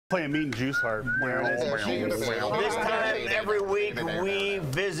Play a mean juice harp. This time every week we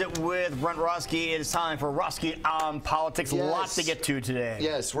visit with Brent Roske. It's time for Roske on Politics. Yes. Lots to get to today.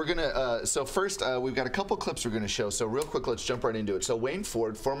 Yes, we're gonna. So first, we've got a couple clips we're gonna show. So real quick, let's jump right into it. So Wayne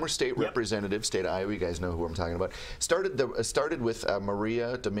Ford, former state representative, state of Iowa. You guys know who I'm talking about. Started with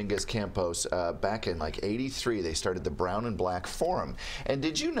Maria Dominguez Campos back in like '83. They started the Brown and Black Forum. And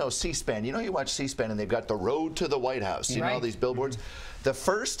did you know C-SPAN? You know, you watch C-SPAN and they've got the road to the White House. You know all these billboards. The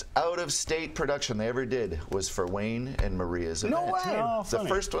first out-of-state production they ever did was for Wayne and Maria's event. No way. Oh, the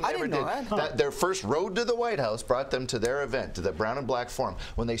first one they ever did. Their first road to the White House brought them to their event, to the Brown and Black Forum.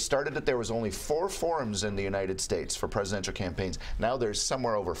 When they started it, there was only 4 forums in the United States for presidential campaigns. Now there's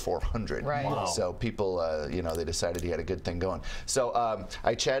somewhere over 400. Right. Wow. So people, you know, they decided he had a good thing going. So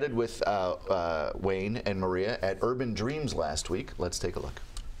I chatted with Wayne and Maria at Urban Dreams last week. Let's take a look.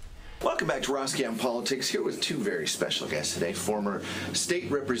 Welcome back to Roske on Politics. Here with 2 very special guests today. Former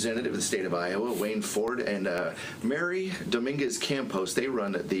state representative of the state of Iowa, Wayne Ford, and Mary Dominguez Campos. They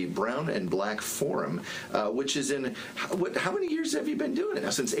run the Brown and Black Forum, which is in, how many years have you been doing it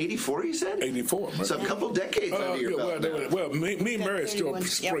now? Since '84, you said? '84. Right? So a couple decades under your belt. Well, me and Mary still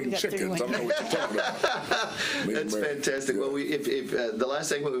spring chickens. I don't know what you're talking about. That's fantastic. Well, if the last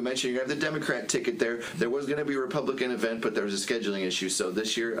segment we mentioned, you have the Democrat ticket there. There was going to be a Republican event, but there was a scheduling issue. So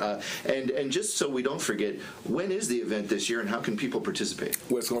this year, and just so we don't forget, when is the event this year and how can people participate?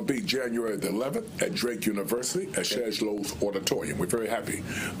 Well, it's going to be January the 11th at Drake University at Shadlow's Auditorium. We're very happy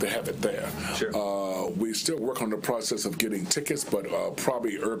to have it there. Sure. We still work on the process of getting tickets, but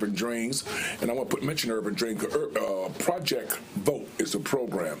probably Urban Dreams. And I want to mention Urban Dreams. Project Vote is a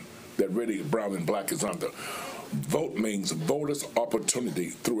program that really Brown and Black is under. VOTE means Voters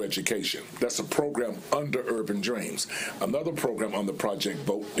Opportunity Through Education. That's a program under Urban Dreams. Another program on the Project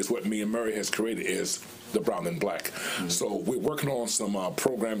VOTE is what me and Mary has created, is the Brown and Black. So we're working on some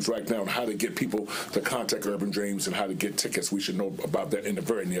programs right now on how to get people to contact Urban Dreams and how to get tickets. We should know about that in the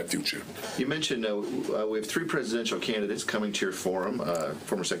very near future. You mentioned we have 3 presidential candidates coming to your forum,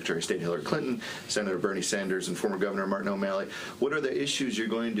 former Secretary of State Hillary Clinton, Senator Bernie Sanders, and former Governor Martin O'Malley. What are the issues you're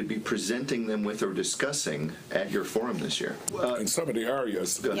going to be presenting them with or discussing at your forum this year? In some of the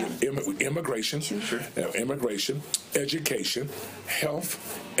areas, immigration, immigration, education,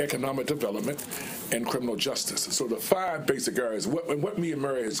 health, economic development, and criminal justice. So the 5 basic areas, what me and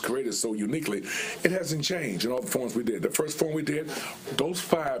Mary has created so uniquely, it hasn't changed in all the forums we did. The first forum we did, those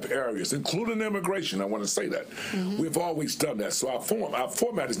 5 areas, including immigration, I want to say that. We've always done that. So our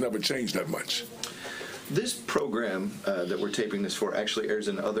format has never changed that much. This program that we're taping this for actually airs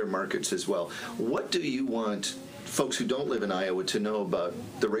in other markets as well. What do you want folks who don't live in Iowa to know about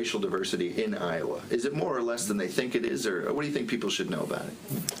the racial diversity in Iowa? Is it more or less than they think it is, or what do you think people should know about it?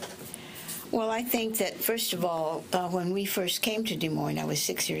 Well, I think that, first of all, when we first came to Des Moines, I was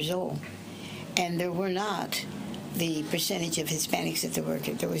 6 years old, and there were not the percentage of Hispanics that there were.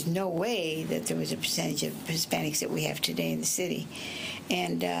 There was no way that there was a percentage of Hispanics that we have today in the city.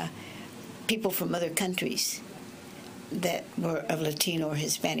 And people from other countries that were of Latino or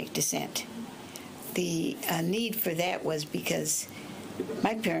Hispanic descent. The need for that was because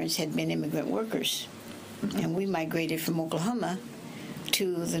my parents had been immigrant workers, and we migrated from Oklahoma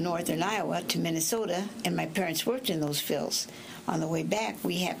to the northern Iowa to Minnesota, and my parents worked in those fields. On the way back,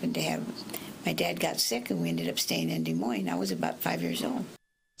 we happened to have, my dad got sick, and we ended up staying in Des Moines. I was about 5 years old.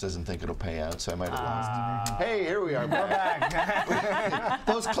 Doesn't think it'll pay out, so I might have lost. Hey, here we are. We're back.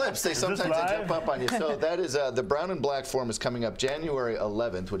 Those clips, they sometimes jump up on you. So that is the Brown and Black Forum is coming up January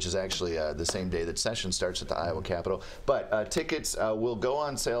 11th, which is actually the same day that session starts at the Iowa Capitol. But tickets will go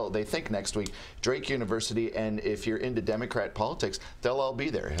on sale, they think, next week. Drake University, and if you're into Democrat politics, they'll all be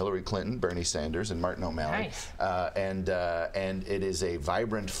there. Hillary Clinton, Bernie Sanders, and Martin O'Malley. Nice. And it is a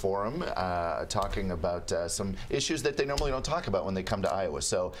vibrant forum talking about some issues that they normally don't talk about when they come to Iowa.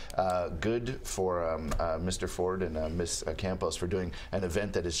 So good for Mr. Ford and Ms. Campos for doing an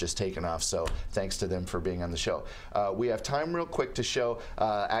event that has just taken off. So thanks to them for being on the show. We have time real quick to show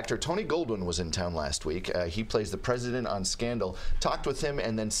actor Tony Goldwyn was in town last week. He plays the president on Scandal. Talked with him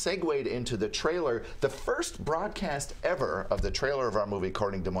and then segued into the trailer, the first broadcast ever of the trailer of our movie,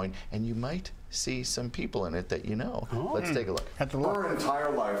 According Des Moines. And you might see some people in it that you know. Let's take a look. Her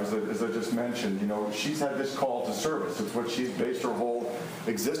entire life, as I just mentioned, you know, she's had this call to service. It's what she's based her whole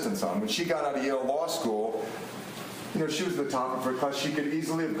existence on. When she got out of Yale Law School, you know, she was the top of her class. She could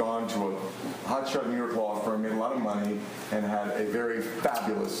easily have gone to a hotshot New York law firm, made a lot of money, and had a very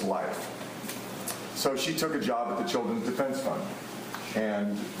fabulous life. So she took a job at the Children's Defense Fund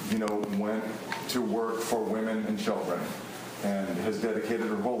and, you know, went to work for women and children. and has dedicated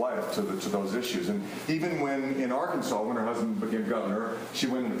her whole life to those issues. And even when in Arkansas, when her husband became governor, she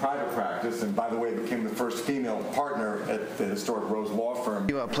went into private practice, and by the way, became the first female partner at the historic Rose Law Firm.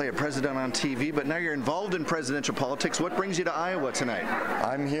 You play a president on TV, but now you're involved in presidential politics. What brings you to Iowa tonight?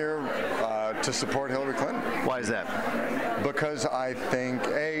 I'm here to support Hillary Clinton. Why is that? Because I think,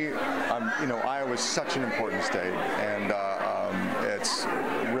 Iowa is such an important state, and it's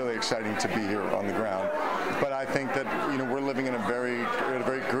really exciting to be here on the ground. But I think that we're living in a very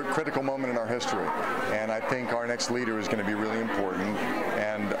critical moment in our history, and I think our next leader is going to be really important.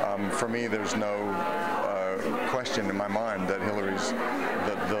 And for me, there's no question in my mind that Hillary's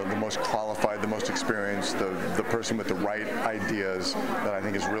the most qualified, the most experienced, the person with the right ideas that I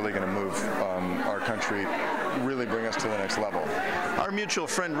think is really going to move our country, really bring us to the next level. Our mutual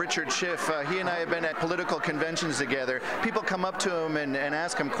friend Richard Schiff, he and I have been at political conventions together. People come up to him and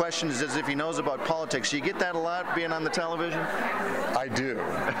ask him questions as if he knows about politics. You get that a lot being on the television? I do.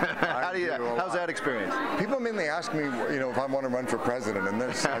 How's that experience? People mainly ask me, if I want to run for president, and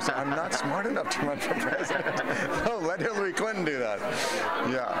I say, I'm not smart enough to run for president. Oh, let Hillary Clinton do that.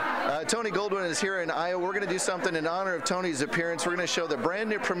 Yeah. Tony Goldwyn is here in Iowa. We're going to do something in honor of Tony's appearance. We're going to show the brand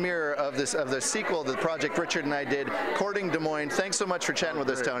new premiere of the sequel to the project Richard and I did, Courting Des Moines. Thanks so much for chatting with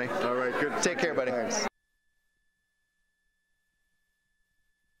us, Tony. All right, good. Take care, buddy. Thanks.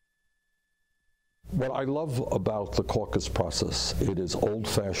 What I love about the caucus process, it is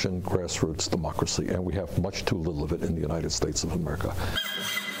old-fashioned grassroots democracy, and we have much too little of it in the United States of America.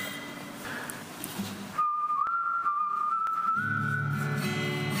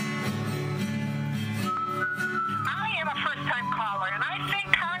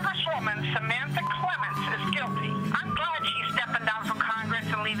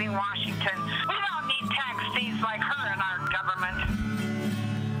 Washington. We don't need tax thieves like her in our government.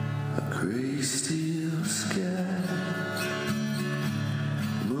 A gray steel sky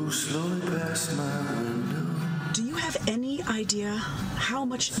moves slowly past my window. Do you have any idea how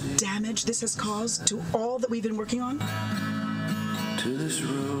much damage this has caused to all that we've been working on? To this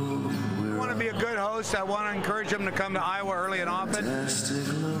road I want to be a good host. I want to encourage them to come to Iowa early and often.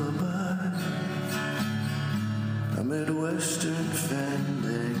 A Midwestern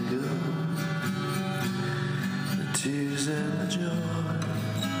fandango, the tears and the joy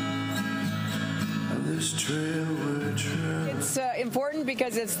of this trail we're traveling. It's important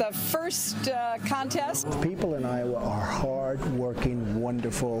because it's the first contest. People in Iowa are hard-working,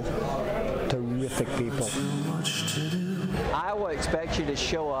 wonderful, terrific people. So much to do. Iowa expects you to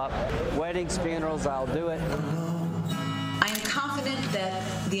show up. Weddings, funerals, I'll do it. I am confident that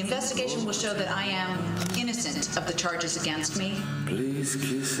the investigation will show that I am innocent of the charges against me. Please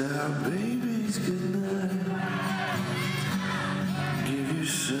kiss our babies goodnight. Give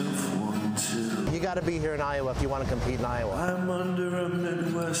yourself one too. You got to be here in Iowa if you want to compete in Iowa. I'm under a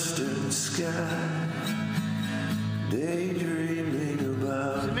Midwestern sky, daydreaming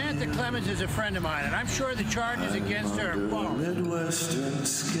about Samantha you. Clemens is a friend of mine, and I'm sure the charges against her are false. Midwestern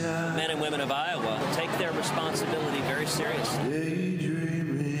sky. Men and women of Iowa take their responsibility very seriously.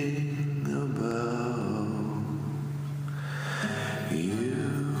 Daydreaming about you.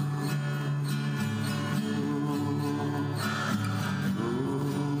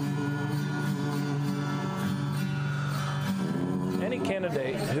 Any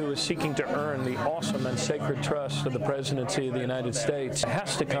candidate who is seeking to earn the awesome and sacred trust of the presidency of the United States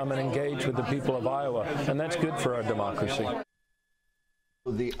has to come and engage with the people of Iowa, and that's good for our democracy.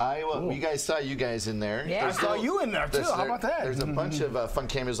 The Iowa, you guys in there. Yeah, I saw you in there too. How about that? There's a bunch of fun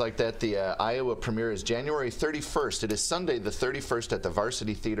cameos like that. The Iowa premiere is January 31st. It is Sunday the 31st at the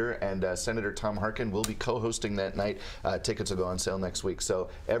Varsity Theater, and Senator Tom Harkin will be co-hosting that night. Tickets will go on sale next week. So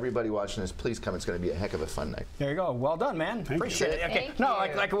everybody watching this, please come. It's going to be a heck of a fun night. There you go. Well done, man. Appreciate it. Okay. Thank no,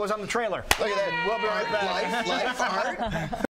 like it was on the trailer. Look at that. We'll be right back. Life art.